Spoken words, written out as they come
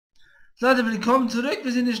Leute, willkommen zurück.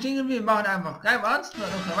 Wir sind hier stehen geblieben. Wir machen einfach kein Ernst, wir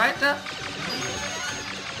machen weiter.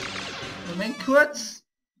 Moment kurz.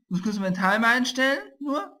 Ich muss kurz meinen Timer einstellen.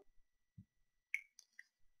 Nur.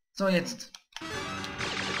 So, jetzt.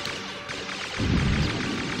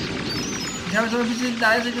 Ich habe es noch ein bisschen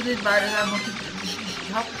leiser gedreht, weil es einfach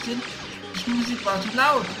ich habe gesehen, die Spielmusik war zu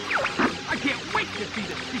laut.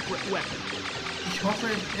 Ich hoffe,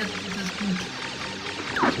 jetzt ist es gut.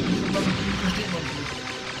 Ich verstehe man gut.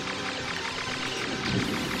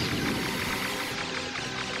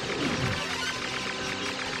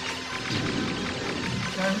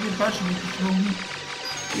 Ich habe den falschen Weg geflogen.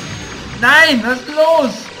 Nein, was ist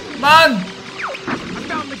los? Mann!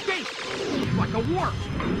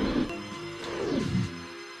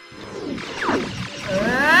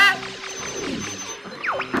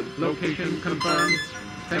 Location confirmed.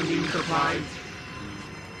 Sending supplies.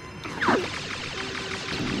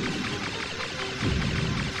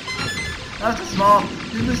 Das war.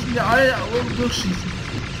 Wir müssen wir alle oben durchschießen.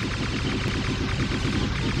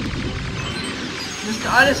 Wir müssen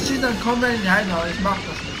alles schießen, dann kommen wir in die Heimhaus. Ich mach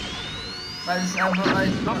das nicht. Weil es einfach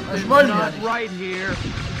ich wollte ja nicht. Right here.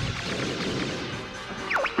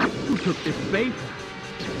 Who took this bait?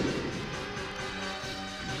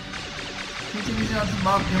 Ich muss nicht zu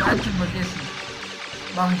machen. Ich habe eins schon vergessen.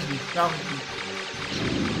 Mach ich nicht. Darf ich nicht.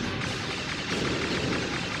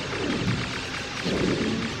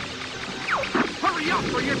 Hurry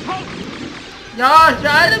up or you're toast. Ja, ich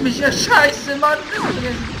beeile mich. Ja, scheiße, Mann.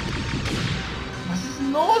 Was ist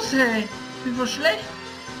denn los, hey? Ich bin voll schlecht.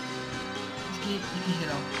 Ich geh hier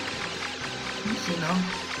lang. Ich muss hier lang.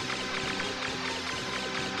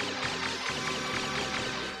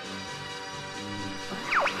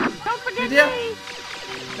 Mit dir?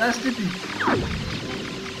 Da ist Lippy.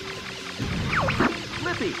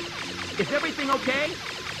 Lippy, is everything okay?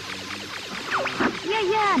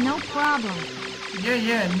 Yeah, no problem.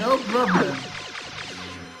 Yeah, no problem.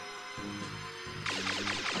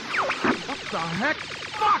 What the heck?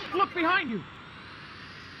 Fuck! Look behind you!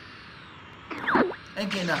 Ein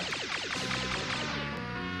Kinder.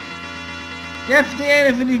 Der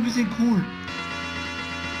FDL finde ich ein bisschen cool.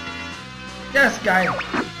 Das ist geil.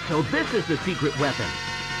 So this is the secret weapon.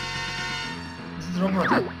 Das ist ein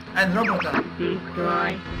Roboter. Ein Roboter.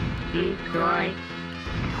 Destroy.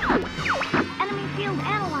 Enemy field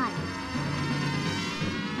analyzed.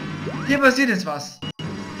 Hier passiert jetzt was.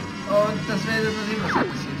 Und das wäre das sehen, was hier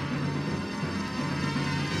passiert.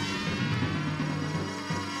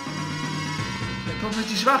 Da kommt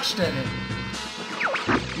jetzt die Schwachstelle.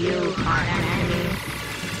 You are an enemy.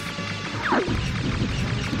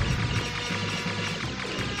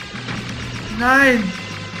 Nein!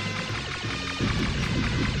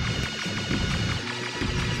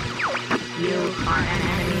 You are an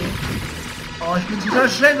enemy. Oh, ich bin total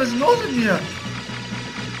schlecht. Was ist los mit mir?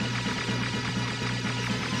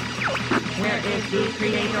 Where is the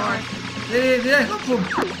creator? Dreh deinen Kopf um.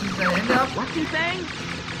 Zieh deine Hände ab. What's he saying?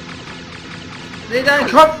 Dreh deinen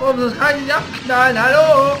Kopf um, sonst kann ich dich abknallen.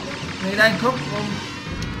 Hallo! Dreh deinen Kopf um.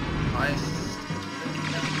 Nice.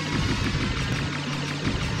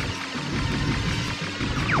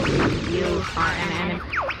 You are an enemy.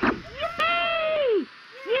 Yippee!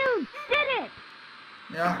 You did it!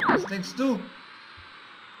 Ja, was denkst du?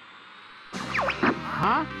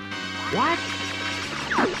 Huh? What?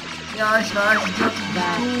 Ja, ich weiß, ich glaube,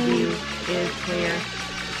 That das ist view gut. is clear.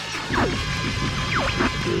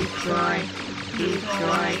 Destroy.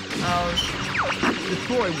 Autsch.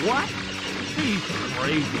 Destroy what? He's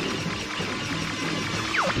crazy.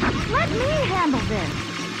 Let me handle this.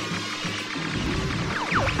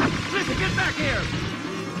 Listen, get back here!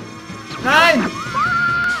 Nein!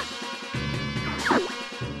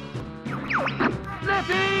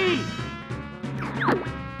 Lippy!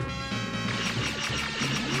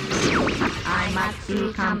 I must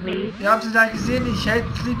be complete. Ihr habt es ja gesehen, ich hätte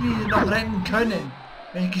Flippy noch retten können,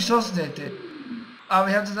 wenn ich geschossen hätte. Aber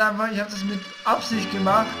ich habe das mit Absicht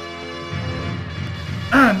gemacht,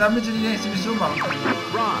 damit wir die nächste Mission machen können.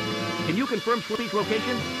 Rob, can you confirm Slippy's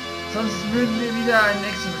location? Sonst würden wir wieder einen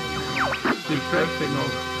nächsten. Distress signal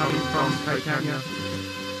coming from Titania.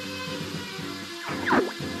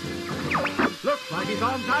 Looks like he's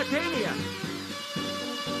on Titania.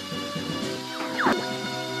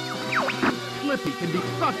 Slippy can be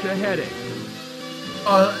such a headache.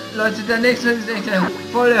 Oh, Leute, der nächste ist echt ein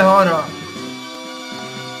voller Horror.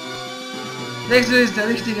 Der nächste ist der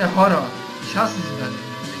richtige Horror. Ich hasse diesen Planet.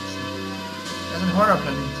 Das ist ein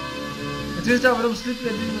Horrorplanet. Jetzt wisst ihr auch, warum Slippy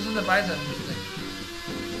in dieser Mission dabei sein musste.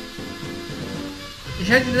 Ich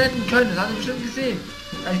hätte ihn retten können, das habt ihr bestimmt gesehen.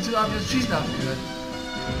 Weil ich zu das Schießen aufgehört.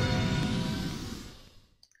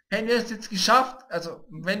 Hätten wir es jetzt geschafft, also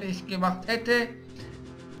wenn ich gemacht hätte,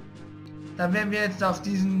 dann wären wir jetzt auf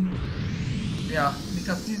diesen, ja, nicht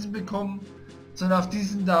auf diesen bekommen, sondern auf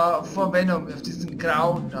diesen da vor Venom, auf diesen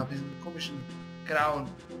grauen, da, diesen komischen grauen.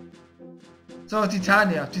 So,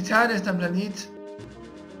 Titania. Titania ist ein Planet,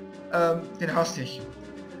 den hasse ich.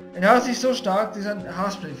 Den hasse ich so stark, das ist ein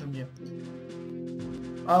Hassplay von mir.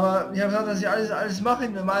 Aber ich habe gesagt, dass ich alles mache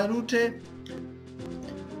in normaler Route.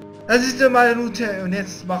 Das ist die normale Route und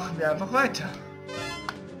jetzt machen wir einfach weiter.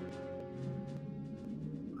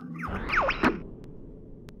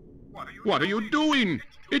 What are you doing?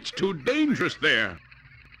 It's too dangerous there.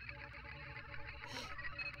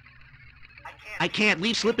 I can't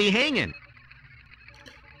leave Slippy hanging.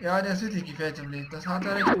 Ja, der ist wirklich gefährlich im Leben. Das hat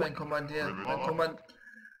er recht, mein Kommandeur.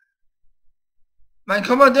 Mein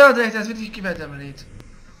Kommandeur hat recht, das ist wirklich gefährlich im Leben.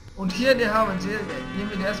 Und hier, der haben wir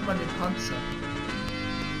nehmen wir erstmal den Panzer.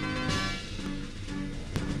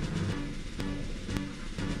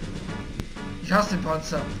 Ich hasse den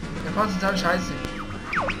Panzer. Der Panzer ist total scheiße.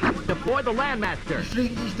 Deploy the Landmaster. Ich tu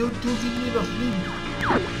ihn lieber fliegen.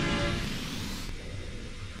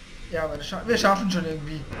 Ja, aber wir schaffen schon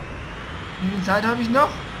irgendwie. Wie viel Zeit habe ich noch?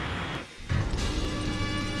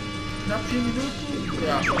 Knapp 4 Minuten?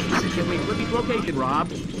 Ja, Give me Slippy's location, Rob.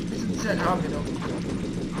 ein bisschen Zeit haben wir noch.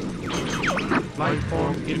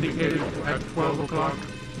 Lightform indicated at 12 o'clock.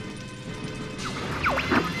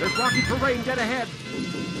 There's rocky terrain dead ahead.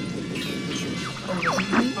 Oh, das sind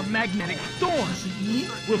die. A magnetic storm. Das sind die.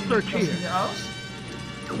 We'll search Was here. sieht die aus?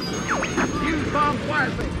 Use bomb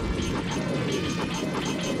wisely.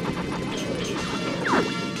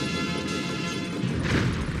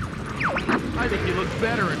 I think you look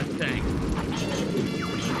better in a tank.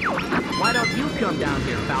 Why don't you come down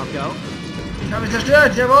here, Falco? Ich habe ihn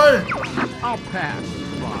zerstört, jawohl! I'll pass,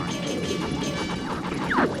 Clark.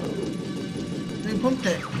 10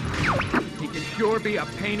 Punkte. He can sure be a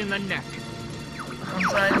pain in the neck. Hast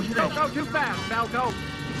du eigentlich Don't recht. go too fast, Falco.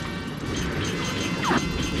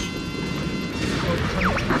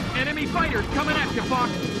 Enemy fighters coming at you,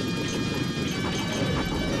 Fox.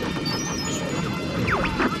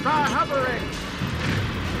 Try hovering.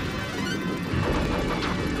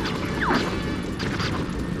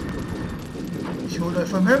 Ich hole euch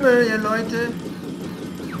vom Himmel, ihr Leute.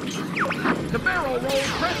 The barrel roll,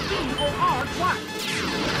 press D or R twice.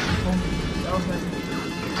 Punkt. Die Ausweisung.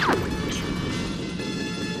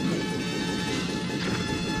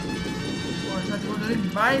 Oh, jetzt hat die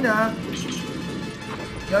unten meiner.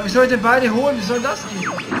 Ja, wie soll ich denn beide holen? Wie soll das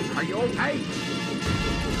gehen? Are you okay?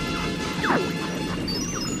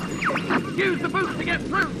 Use the boost to get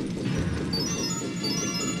through.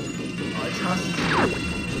 Oh, ich hasse sie.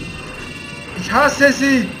 Ich hasse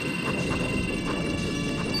sie!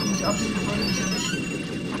 Ich muss abschließen, bevor sie mich erwischen.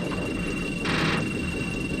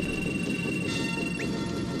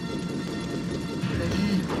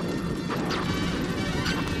 Energie.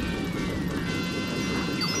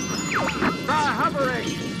 Try hovering.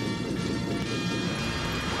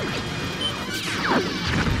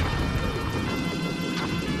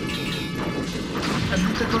 Ein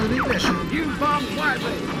guter Koloniewäsche. Use bombs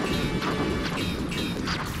wisely.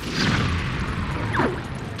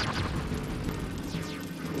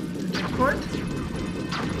 Checkpoint.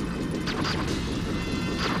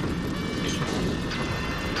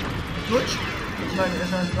 Deutsch. Ich meine,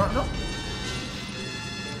 erstmal ist gerade noch.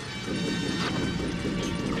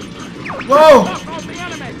 Wow! Knock off the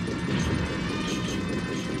enemy.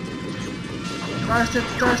 Da ist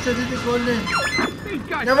der dritte Kunde. These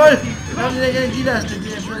guys. Jawohl! Wir haben die Energieleiste, die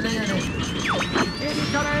verlängerte.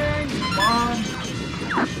 Incoming. Mann!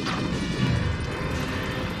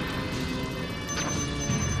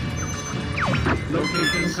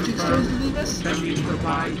 Location Was kriegst du, confirmed. Liebes? Sending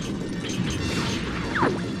supplies.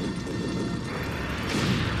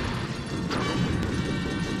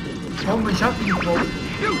 Bombe, ich hab die Bombe.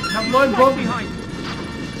 Shoot. Ich hab 9 Right Bomben. behind.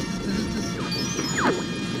 Das ist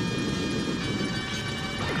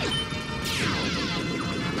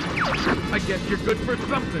I guess you're good for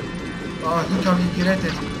something. Oh, ich hab ihn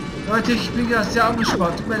gerettet. Leute, ich bin gerade sehr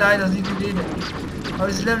angespannt. Tut mir leid, dass ich nicht rede. Aber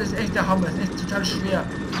das Level ist echt der Hammer. Es ist echt total schwer.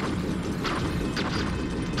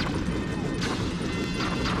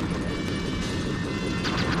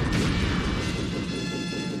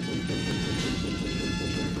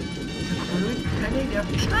 Penny, der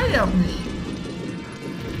schneidet auf mich.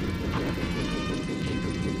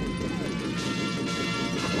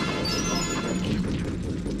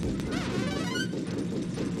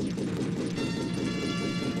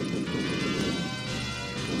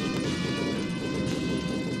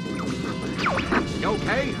 You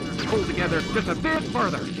okay? Pull together just a bit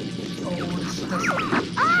further. Oh, das ist das.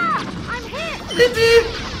 Ah! I'm hit! Slippy!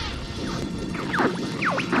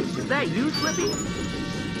 Is that you, Slippy?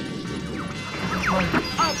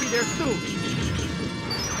 I'll be there soon.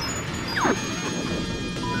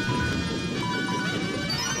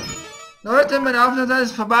 Leute, meine Aufnahme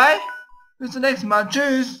ist vorbei. Bis zum nächsten Mal.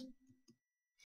 Tschüss.